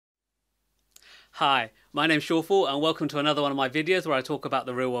Hi, my name's Shawful and welcome to another one of my videos where I talk about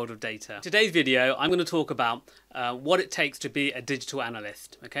the real world of data. Today's video I'm going to talk about what it takes to be a digital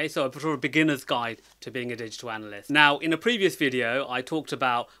analyst. Okay, so a sort of beginner's guide to being a digital analyst. Now, in a previous video I talked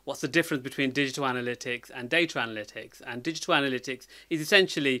about what's the difference between digital analytics and data analytics, and digital analytics is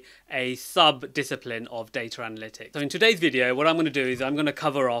essentially a sub-discipline of data analytics. So in today's video what I'm going to do is I'm going to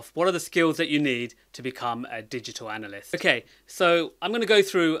cover off what are the skills that you need to become a digital analyst. Okay, so I'm going to go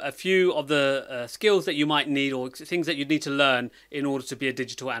through a few of the skills that you might need, or things that you need to learn in order to be a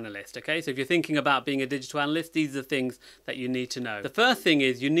digital analyst. Okay, so if you're thinking about being a digital analyst, these are the things that you need to know. The first thing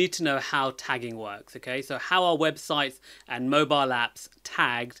is you need to know how tagging works. Okay, so how are websites and mobile apps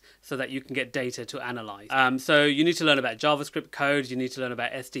tagged so that you can get data to analyze. So you need to learn about JavaScript codes, you need to learn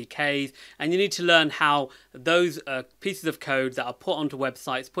about SDKs, and you need to learn how those pieces of code that are put onto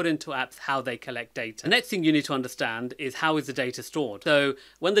websites, put into apps, how they collect data. The next thing you need to understand is how is the data stored. So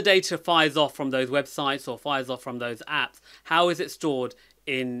when the data fires off from those websites or fires off from those apps, how is it stored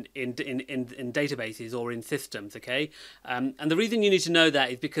in databases or in systems? Okay, and the reason you need to know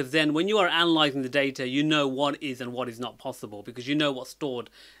that is because then when you are analyzing the data, you know what is and what is not possible, because you know what's stored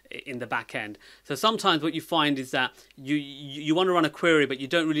in the back end. So sometimes what you find is that you want to run a query but you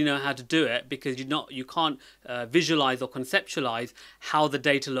don't really know how to do it because you can't visualize or conceptualize how the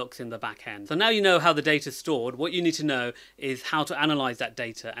data looks in the back end. So now you know how the data is stored. What you need to know is how to analyze that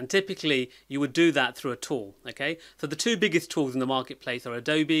data, and typically you would do that through a tool. Okay, so the two biggest tools in the marketplace are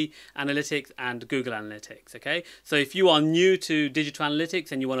Adobe Analytics and Google Analytics. Okay, so if you are new to digital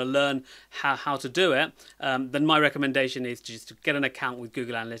analytics and you want to learn how to do it, then my recommendation is just to get an account with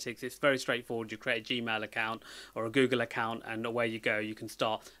Google Analytics. It's very straightforward. You create a Gmail account or a Google account and away you go. You can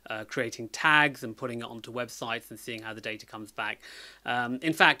start creating tags and putting it onto websites and seeing how the data comes back.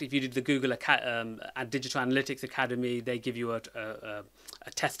 In fact, if you did the Google Digital Analytics Academy, they give you a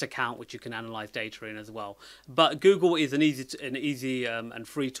test account which you can analyze data in as well. But Google is an easy and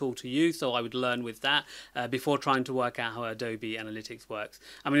free tool to use, so I would learn with that before trying to work out how Adobe Analytics works.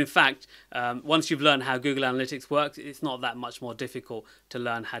 I mean, in fact, once you've learned how Google Analytics works, it's not that much more difficult to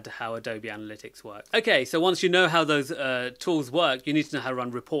learn how Adobe Analytics works. Okay, so once you know how those tools work, you need to know how to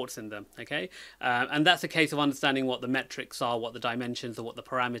run reports in them. Okay, and that's a case of understanding what the metrics are, what the dimensions or what the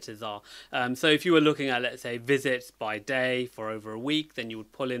parameters are. So if you were looking at, let's say, visits by day for over a week, then you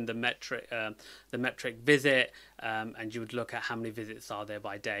would pull in the metric visit, and you would look at how many visits are there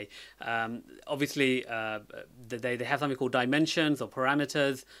by day. Obviously, they have something called dimensions or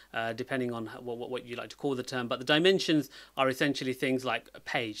parameters, depending on what you like to call the term. But the dimensions are essentially things like a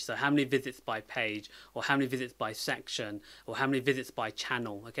page. So how many visits by page, or how many visits by section, or how many visits by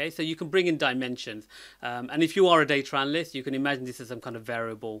channel. Okay, so you can bring in dimensions. And if you are a data analyst, you can imagine this as some kind of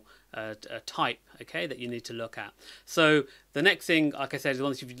variable type, okay, that you need to look at. So the next thing, like I said, is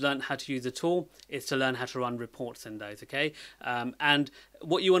once you've learned how to use the tool, is to learn how to run reports in those. Okay, and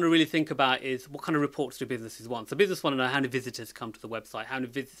what you want to really think about is what kind of reports do businesses want. So business want to know how many visitors come to the website, how many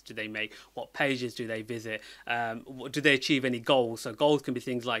visits do they make, what pages do they visit, do they achieve any goals. So goals can be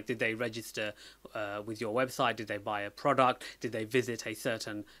things like, did they register with your website, did they buy a product, did they visit a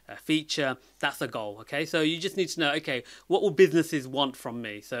certain feature. That's a goal. Okay, so you just need to know, okay, what will businesses want from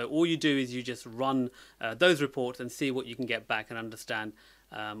me? So all you do is you just run those reports and see what you can get back and understand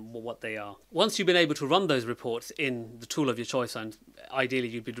what they are. Once you've been able to run those reports in the tool of your choice, and ideally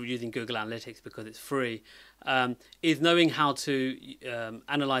you'd be using Google Analytics because it's free, is knowing how to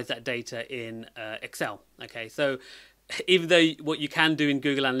analyze that data in Excel. Okay, so even though what you can do in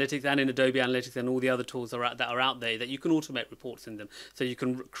Google Analytics and in Adobe Analytics and all the other tools that are out there, that you can automate reports in them. So you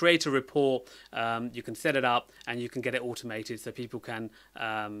can create a report, you can set it up, and you can get it automated so people can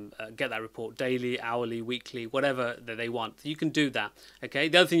get that report daily, hourly, weekly, whatever that they want. So you can do that. Okay.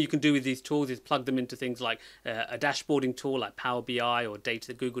 The other thing you can do with these tools is plug them into things like a dashboarding tool like Power BI or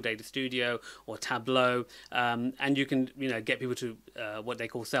Google Data Studio or Tableau, and you can get people to what they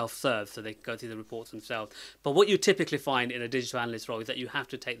call self-serve, so they can go through the reports themselves. But what you typically find in a digital analyst role is that you have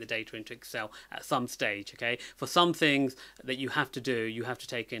to take the data into Excel at some stage. Okay, for some things that you have to do, you have to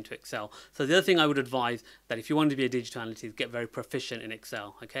take it into Excel. So the other thing I would advise, that if you want to be a digital analyst, is get very proficient in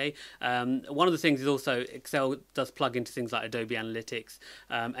Excel. Okay, one of the things is also Excel does plug into things like Adobe Analytics,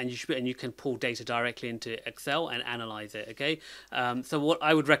 and you can pull data directly into Excel and analyze it. Okay, so what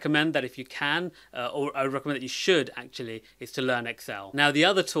I would recommend, that if you can, or I would recommend that you should actually, is to learn Excel. Now the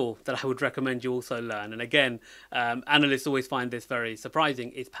other tool that I would recommend you also learn, and again, analysts always find this very surprising,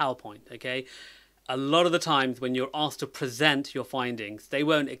 is PowerPoint. Okay, a lot of the times when you're asked to present your findings, they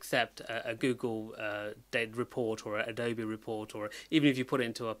won't accept a Google report or an Adobe report, or even if you put it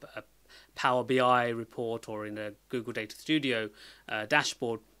into a Power BI report or in a Google Data Studio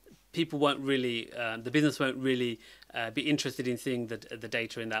dashboard, people won't really, the business won't really be interested in seeing the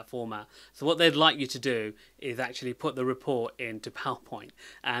data in that format. So what they'd like you to do is actually put the report into PowerPoint.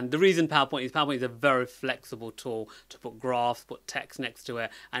 And the reason PowerPoint is a very flexible tool to put graphs, put text next to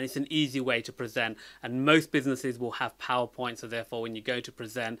it, and it's an easy way to present. And most businesses will have PowerPoint, so therefore when you go to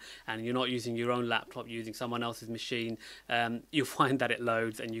present and you're not using your own laptop, using someone else's machine, you'll find that it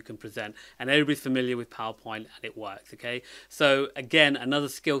loads and you can present. And everybody's familiar with PowerPoint and it works, okay? So again, another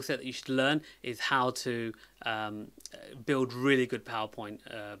skill set that you should learn is how to build really good PowerPoint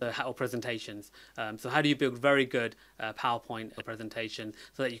or presentations. So how do you build very good PowerPoint presentations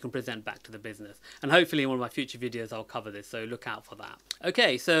so that you can present back to the business? And hopefully in one of my future videos I'll cover this, so look out for that.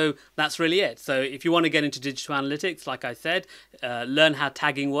 Okay, so that's really it. So if you want to get into digital analytics, like I said, learn how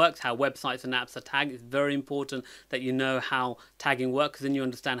tagging works, how websites and apps are tagged. It's very important that you know how tagging works, because then you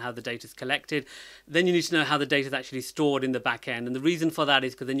understand how the data is collected. Then you need to know how the data is actually stored in the back end. And the reason for that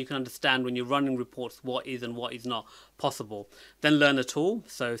is because then you can understand when you're running reports what is and what is not possible. Then learn a tool,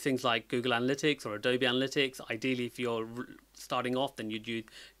 so things like Google Analytics or Adobe Analytics. Ideally, if you're starting off, then you'd use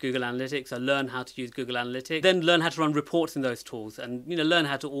Google Analytics. So learn how to use Google Analytics. Then learn how to run reports in those tools, and learn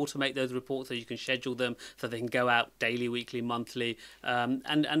how to automate those reports so you can schedule them so they can go out daily, weekly, monthly,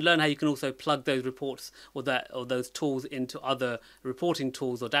 and learn how you can also plug those reports or those tools into other reporting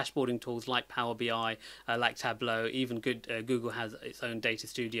tools or dashboarding tools like Power BI, like Tableau. Even Google has its own data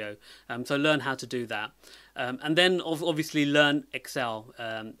studio. So learn how to do that. And then obviously learn Excel.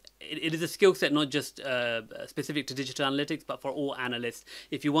 It is a skill set not just specific to digital analytics, but for all analysts.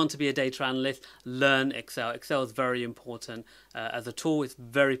 If you want to be a data analyst, learn Excel. Excel is very important as a tool. It's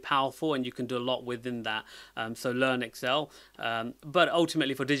very powerful and you can do a lot within that. So learn Excel. But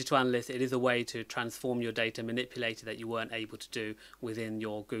ultimately for digital analysts, it is a way to transform your data, manipulate it that you weren't able to do within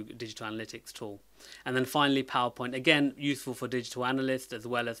your Google Digital Analytics tool. And then finally, PowerPoint, again, useful for digital analysts as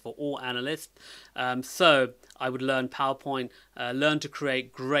well as for all analysts. So I would learn PowerPoint, learn to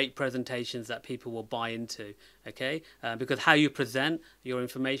create great presentations that people will buy into, okay? Because how you present your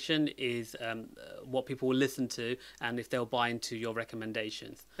information is what people will listen to and if they'll buy into your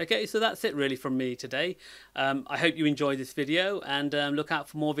recommendations. Okay, so that's it really from me today. I hope you enjoyed this video and look out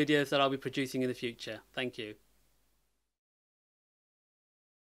for more videos that I'll be producing in the future. Thank you.